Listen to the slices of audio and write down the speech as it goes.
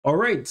All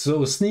right,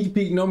 so sneak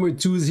peek number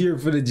 2 is here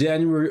for the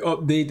January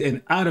update,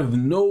 and out of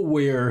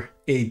nowhere,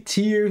 a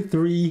tier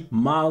 3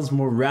 Miles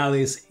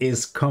Morales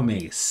is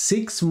coming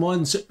 6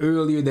 months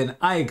earlier than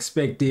I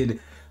expected.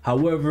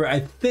 However,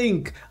 I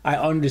think I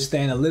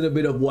understand a little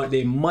bit of what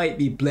they might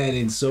be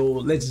planning, so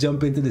let's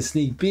jump into the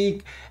sneak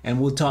peek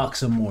and we'll talk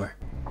some more.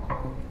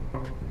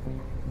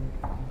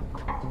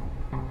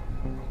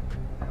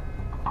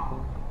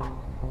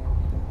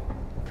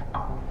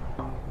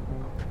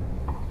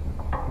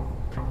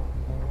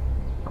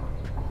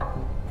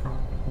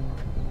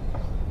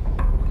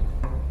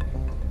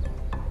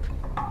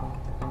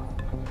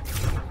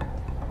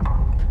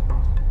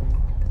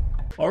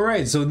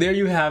 Alright, so there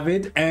you have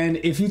it, and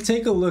if you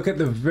take a look at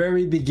the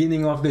very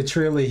beginning of the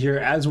trailer here,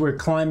 as we're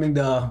climbing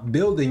the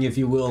building, if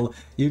you will,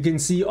 you can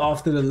see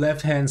off to the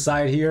left hand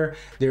side here,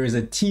 there is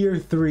a tier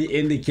 3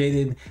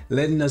 indicated,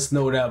 letting us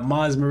know that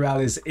Miles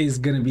Morales is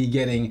going to be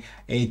getting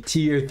a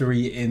tier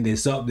 3 in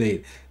this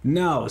update.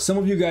 Now, some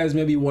of you guys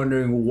may be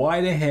wondering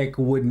why the heck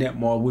would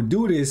Netmarble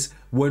do this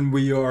when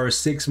we are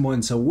 6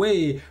 months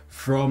away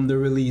from the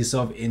release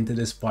of Into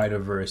the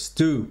Spider-Verse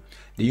 2.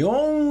 The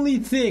only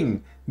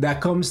thing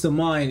that comes to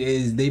mind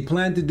is they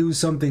plan to do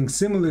something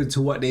similar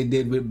to what they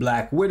did with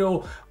Black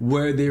Widow,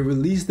 where they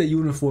released the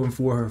uniform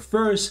for her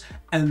first,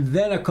 and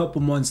then a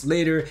couple months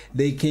later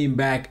they came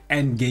back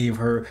and gave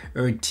her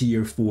a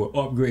tier 4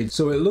 upgrade.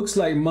 So it looks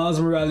like Miles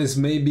Morales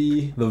may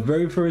be the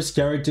very first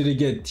character to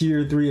get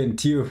tier 3 and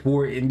tier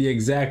 4 in the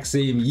exact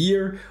same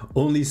year,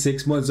 only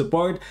 6 months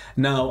apart.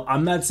 Now,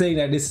 I'm not saying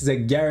that this is a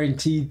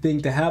guaranteed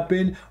thing to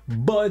happen,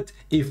 but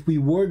if we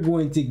were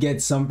going to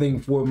get something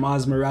for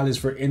Miles Morales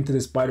for Into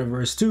the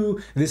Spider-Verse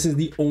 2, this is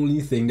the only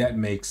thing that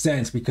makes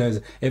sense, because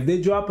if they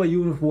drop a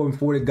uniform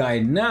for the guy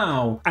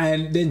now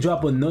and then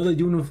drop another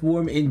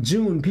uniform in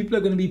June, people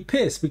are going to be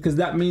pissed, because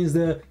that means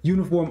the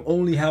uniform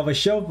only have a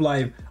shelf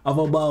life of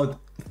about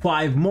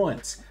 5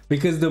 months,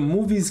 because the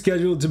movie is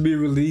scheduled to be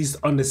released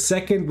on the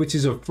 2nd, which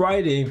is a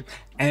Friday,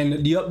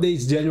 and the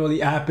updates generally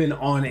happen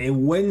on a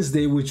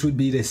Wednesday, which would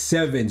be the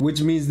 7th,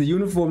 which means the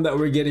uniform that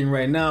we're getting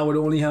right now would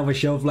only have a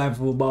shelf life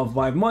of about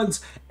 5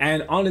 months.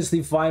 And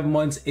honestly, 5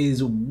 months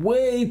is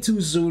way too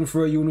soon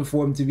for a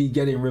uniform to be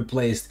getting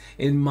replaced,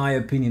 in my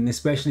opinion,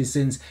 especially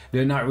since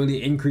they're not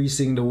really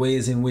increasing the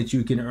ways in which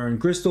you can earn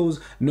crystals.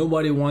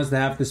 Nobody wants to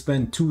have to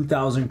spend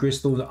 2,000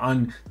 crystals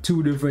on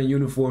 2 different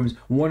uniforms,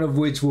 one of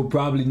which will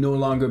probably no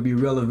longer be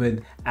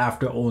relevant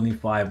after only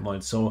 5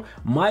 months. So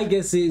my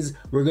guess is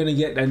we're gonna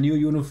get a new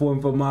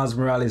uniform for Miles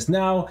Morales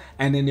now,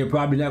 and then they're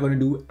probably not going to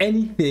do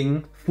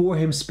anything for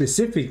him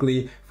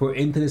specifically for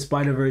Into the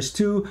Spider-Verse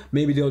 2.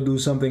 Maybe they'll do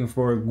something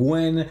for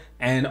Gwen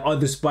and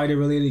other spider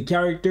related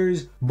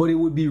characters, but it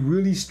would be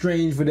really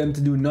strange for them to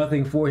do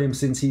nothing for him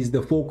since he's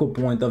the focal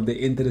point of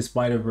the Into the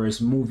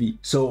Spider-Verse movie.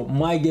 So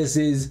my guess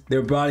is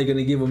they're probably going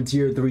to give him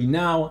tier 3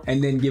 now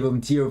and then give him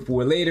tier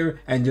 4 later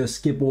and just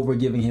skip over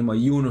giving him a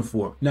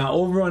uniform. Now,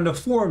 over on the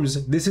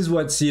forums, this is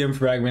what CM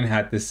Fragment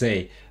had to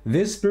say.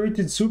 This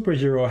spirited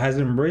superhero has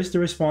embraced the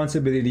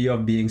responsibility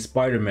of being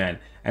Spider-Man,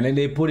 and then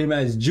they put him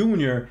as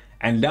Junior.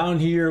 And down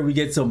here we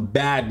get some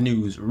bad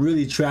news,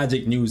 really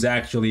tragic news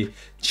actually.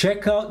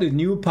 Check out the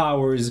new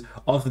powers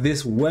of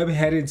this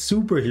web-headed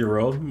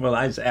superhero. Well,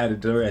 I just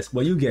added the rest,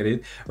 but you get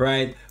it,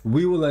 right?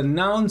 We will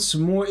announce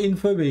more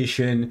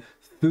information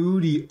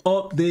through the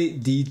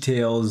update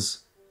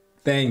details.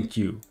 Thank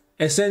you.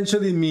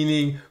 Essentially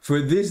meaning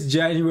for this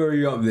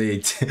January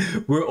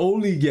update, we're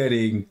only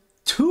getting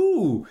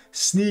 2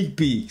 sneak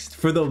peeks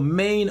for the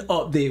main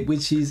update,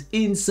 which is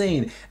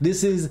insane.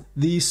 This is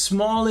the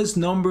smallest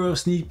number of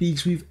sneak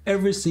peeks we've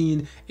ever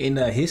seen in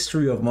the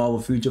history of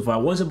Marvel Future Fight.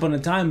 Once upon a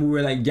time, we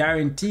were like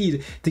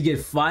guaranteed to get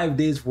 5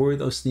 days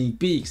worth of sneak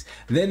peeks.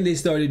 Then they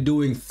started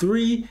doing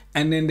 3,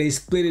 and then they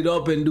split it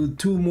up and do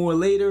 2 more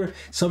later.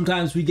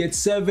 Sometimes we get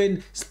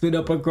 7, split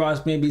up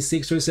across maybe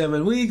 6 or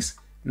 7 weeks.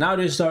 Now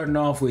they're starting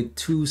off with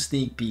 2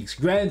 sneak peeks.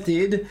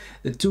 Granted,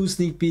 the 2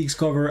 sneak peeks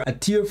cover a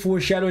tier 4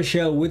 Shadow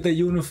Shell with a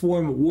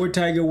uniform, War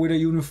Tiger with a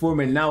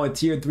uniform, and now a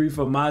tier 3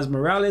 for Miles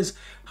Morales.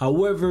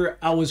 However,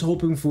 I was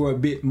hoping for a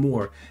bit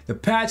more. The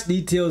patch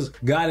details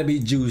gotta be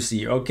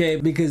juicy, okay?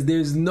 Because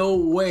there's no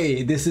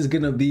way this is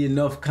gonna be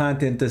enough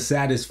content to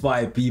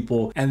satisfy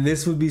people, and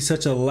this would be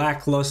such a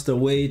lackluster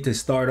way to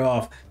start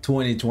off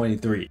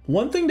 2023.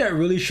 One thing that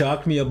really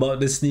shocked me about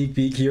this sneak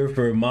peek here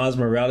for Miles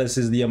Morales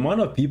is the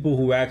amount of people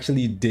who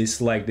actually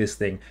dislike this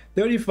thing.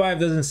 35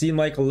 doesn't seem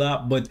like a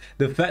lot, but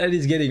the fact that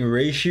it's getting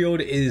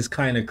ratioed is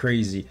kind of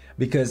crazy,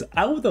 because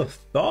I would have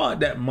thought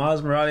that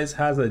Miles Morales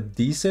has a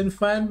decent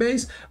fan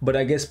base, but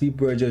I guess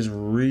people are just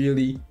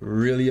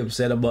really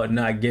upset about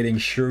not getting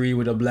Shuri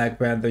with a Black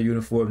Panther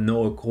uniform,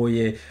 no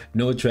Okoye,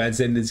 no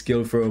Transcendent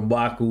skill for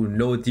M'Baku,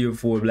 no tier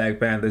 4 Black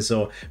Panther.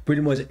 So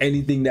pretty much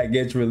anything that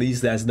gets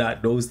released that's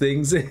not those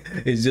things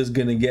is just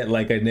gonna get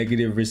like a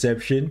negative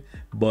reception.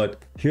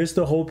 But here's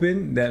to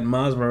hoping that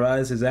Miles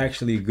Morales is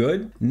actually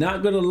good.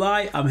 Not gonna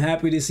lie, I'm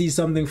happy to see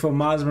something from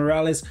Miles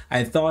Morales.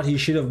 I thought he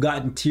should have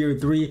gotten tier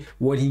 3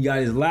 when he got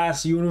his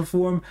last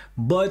uniform,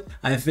 but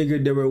I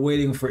figured they were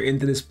waiting for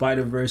Into the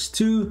Spider-Verse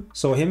 2.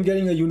 So him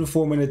getting a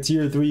uniform in a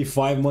tier 3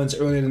 5 months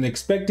earlier than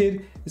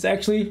expected is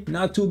actually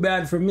not too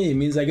bad for me. It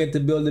means I get to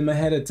build him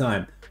ahead of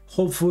time.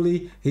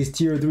 Hopefully his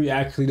tier 3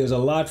 actually does a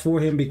lot for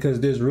him, because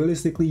there's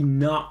realistically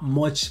not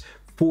much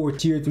for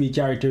tier 3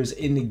 characters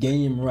in the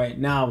game right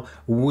now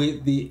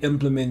with the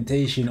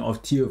implementation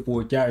of tier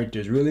 4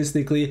 characters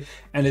realistically,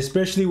 and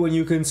especially when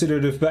you consider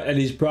the fact that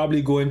he's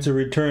probably going to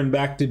return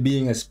back to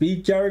being a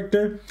speed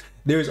character.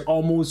 There's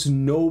almost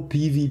no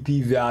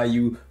PvP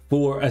value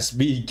for a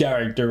speed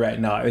character right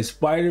now. If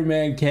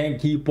Spider-Man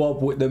can't keep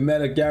up with the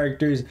meta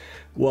characters,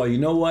 well, you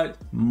know what,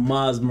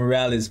 Miles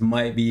Morales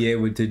might be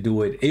able to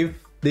do it if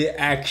they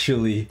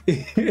actually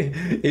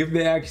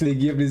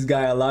give this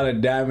guy a lot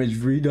of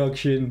damage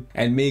reduction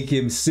and make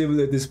him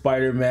similar to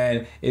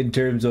Spider-Man in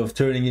terms of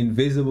turning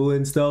invisible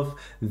and stuff.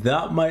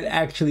 That might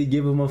actually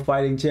give him a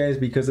fighting chance,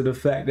 because of the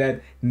fact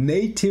that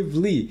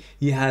natively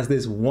he has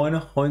this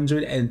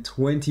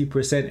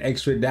 120%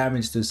 extra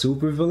damage to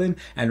supervillain,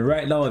 and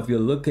right now if you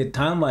look at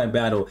Timeline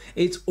Battle,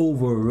 it's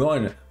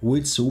overrun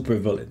with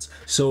supervillains.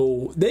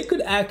 So they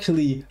could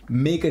actually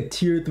make a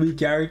tier 3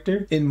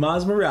 character in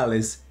Miles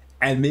Morales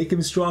and make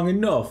him strong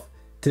enough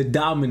to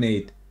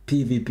dominate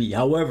PvP.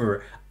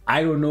 However,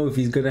 I don't know if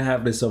he's gonna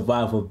have the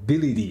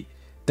survivability.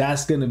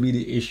 That's gonna be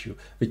the issue,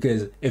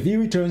 because if he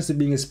returns to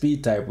being a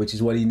speed type, which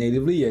is what he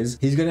natively is,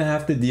 he's gonna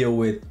have to deal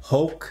with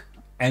Hulk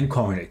and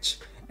Carnage.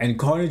 And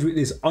Carnage with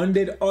this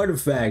undead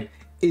artifact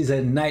is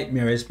a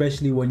nightmare,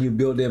 especially when you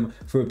build him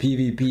for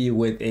PvP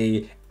with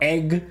a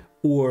egg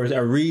or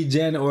a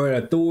regen or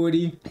an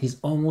authority. He's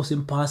almost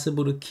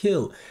impossible to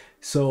kill.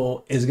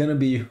 So it's gonna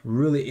be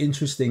really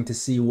interesting to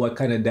see what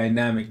kind of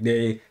dynamic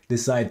they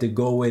decide to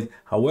go with.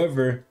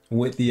 However,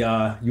 with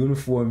the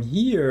uniform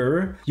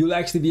here, you'll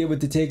actually be able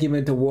to take him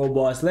into World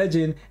Boss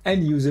Legend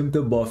and use him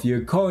to buff your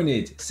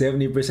Carnage.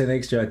 70%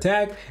 extra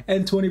attack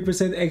and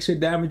 20% extra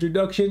damage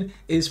reduction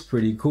is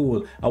pretty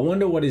cool. I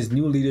wonder what his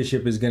new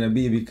leadership is gonna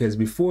be, because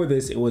before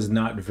this it was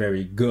not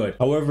very good.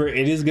 However,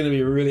 it is gonna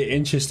be really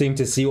interesting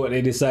to see what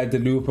they decide to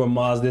do for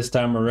Miles this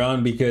time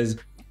around, because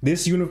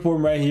this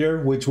uniform right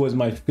here, which was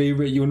my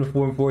favorite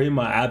uniform for him,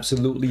 I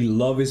absolutely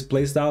love his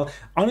playstyle.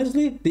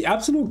 Honestly, the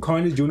Absolute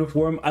Carnage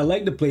uniform, I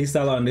like the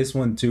playstyle on this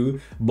one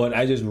too, but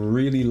I just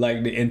really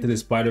like the Into the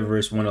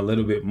Spider-Verse one a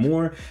little bit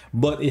more.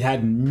 But it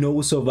had no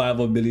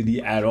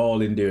survivability at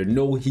all in there,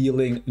 no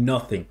healing,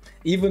 nothing.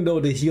 Even though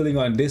the healing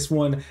on this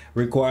one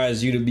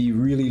requires you to be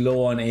really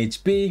low on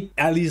HP,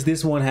 at least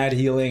this one had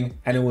healing,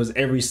 and it was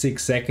every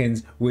 6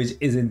 seconds, which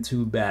isn't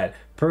too bad.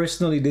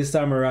 Personally, this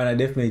time around, I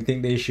definitely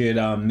think they should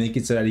make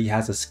it so that he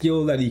has a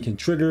skill that he can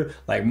trigger,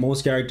 like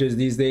most characters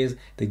these days,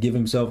 to give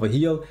himself a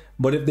heal.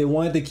 But if they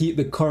wanted to keep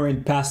the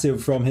current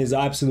passive from his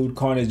Absolute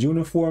Carnage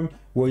uniform,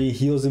 where he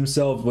heals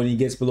himself when he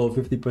gets below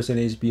 50%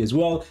 HP as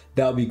well,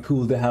 that would be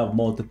cool to have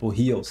multiple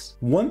heals.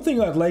 One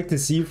thing I'd like to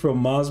see from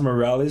Miles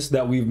Morales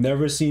that we've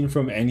never seen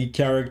from any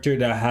character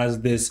that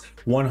has this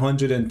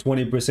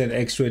 120%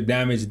 extra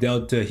damage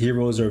dealt to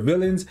heroes or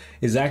villains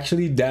is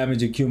actually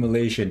damage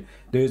accumulation.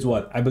 There's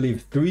what, I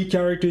believe 3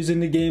 characters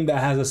in the game that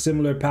has a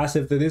similar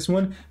passive to this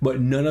one, but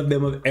none of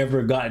them have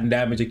ever gotten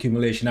damage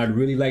accumulation. I'd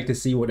really like to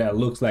see what that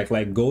looks like.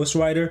 Like Ghost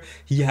Rider,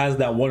 he has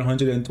that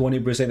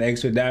 120%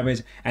 extra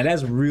damage, and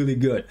that's really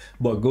good.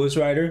 But Ghost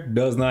Rider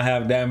does not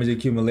have damage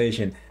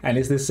accumulation, and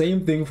it's the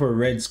same thing for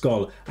Red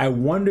Skull. I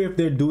wonder if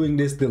they're doing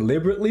this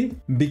deliberately,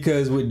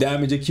 because with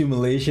damage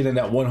accumulation and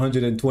that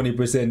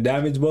 120%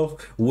 damage buff,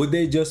 would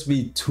they just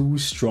be too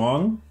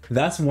strong?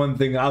 That's one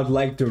thing I would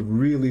like to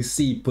really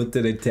see put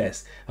to the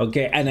test.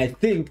 Okay, and I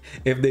think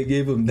if they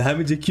gave him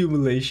damage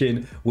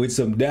accumulation with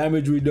some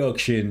damage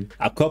reduction,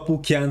 a couple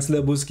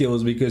cancelable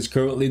skills, because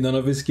currently none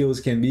of his skills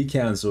can be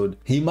cancelled,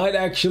 he might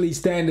actually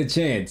stand a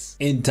chance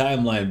in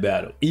Timeline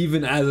Battle,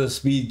 even as a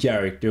speed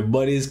character.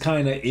 But it's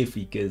kind of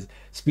iffy, because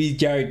speed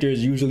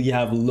characters usually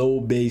have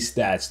low base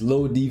stats,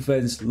 low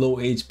defense, low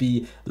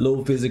HP,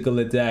 low physical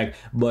attack.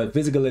 But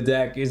physical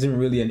attack isn't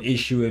really an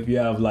issue if you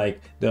have like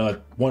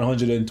the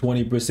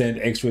 120%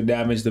 extra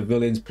damage to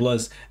villains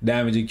plus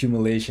damage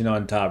accumulation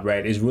on top,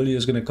 right? It's really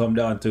just going to come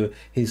down to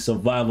his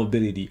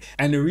survivability.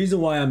 And the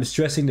reason why I'm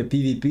stressing the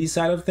PvP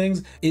side of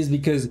things is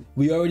because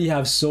we already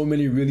have so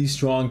many really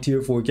strong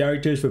tier 4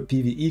 characters for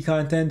PvE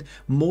content.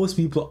 Most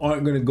people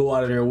aren't going to go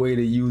out of their way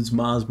to use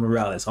Miles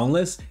Morales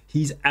unless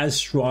he's as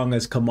strong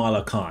as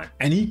Kamala Khan,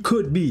 and he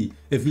could be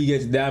if he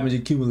gets damage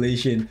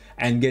accumulation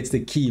and gets to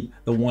keep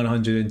the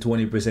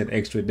 120%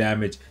 extra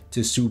damage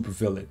to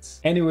supervillains.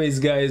 Anyways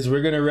guys,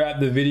 we're gonna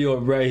wrap the video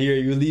up right here.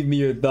 You leave me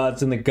your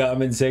thoughts in the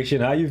comment section.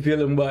 How you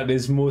feeling about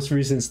this most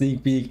recent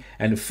sneak peek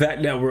and the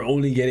fact that we're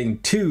only getting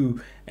 2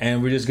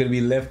 and we're just gonna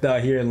be left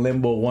out here in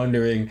limbo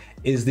wondering,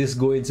 is this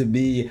going to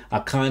be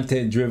a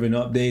content driven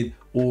update,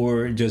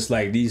 or just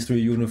like these 3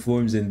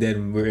 uniforms, and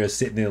then we're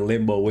sitting in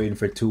limbo waiting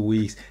for 2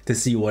 weeks to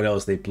see what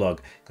else they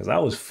plug. Because I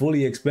was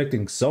fully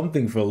expecting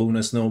something for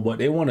Luna Snow, but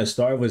they want to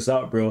starve us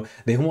out, bro.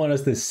 They want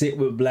us to sit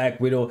with Black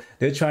Widow.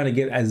 They're trying to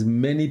get as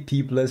many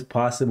people as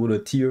possible to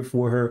tier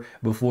 4 her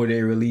before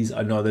they release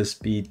another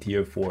speed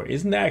tier 4.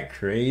 Isn't that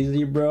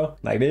crazy, bro?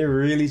 Like, they're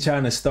really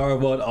trying to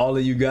starve out all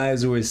of you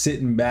guys who are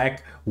sitting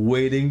back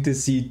waiting to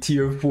see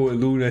tier 4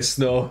 Luna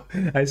Snow.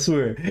 I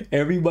swear,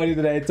 everybody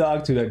that I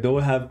talk to that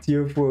don't have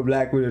tier 4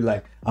 Black Widow,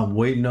 like, I'm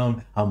waiting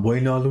on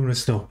Luna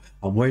Snow.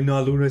 I'm waiting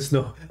on Luna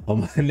Snow.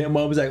 And then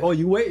mom was like, oh,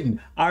 you waiting?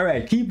 All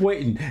right, keep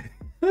waiting.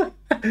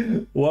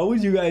 What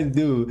would you guys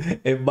do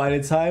if by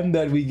the time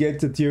that we get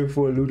to tier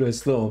 4 Luna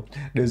Snow,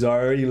 there's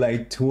already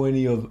like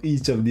 20 of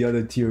each of the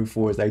other tier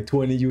 4s, like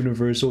 20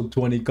 Universal,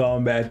 20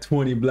 Combat,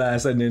 20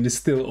 Blast, and then there's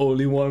still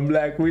only 1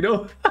 Black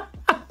Widow?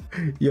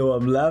 Yo,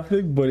 I'm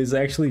laughing, but it's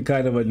actually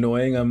kind of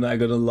annoying. I'm not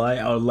gonna lie.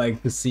 I would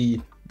like to see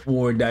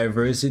more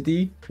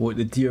diversity with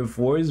the tier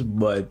 4s,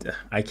 but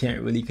I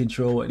can't really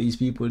control what these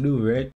people do, right?